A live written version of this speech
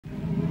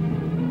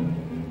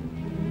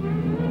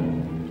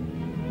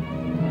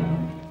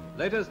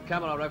Latest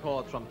camera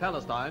records from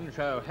Palestine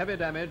show heavy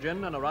damage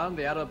in and around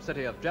the Arab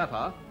city of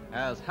Jaffa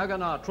as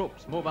Haganah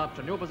troops move up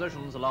to new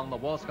positions along the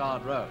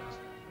war-scarred roads.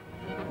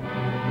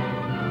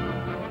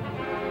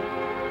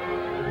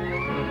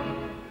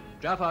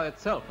 Jaffa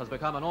itself has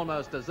become an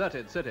almost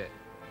deserted city,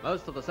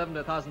 most of the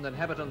 70,000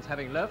 inhabitants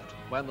having left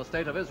when the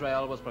State of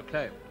Israel was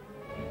proclaimed.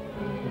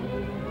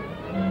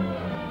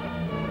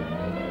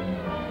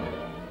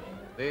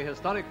 The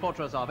historic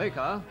fortress of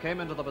Acre came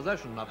into the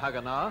possession of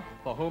Haganah,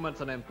 for whom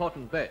it's an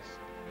important base.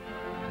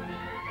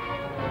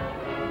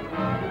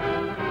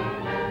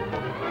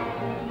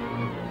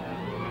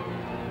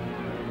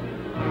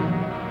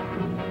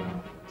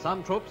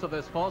 Some troops of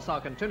this force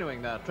are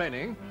continuing their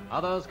training,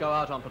 others go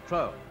out on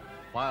patrol,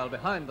 while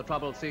behind the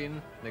troubled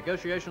scene,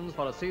 negotiations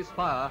for a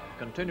ceasefire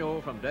continue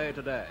from day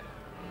to day.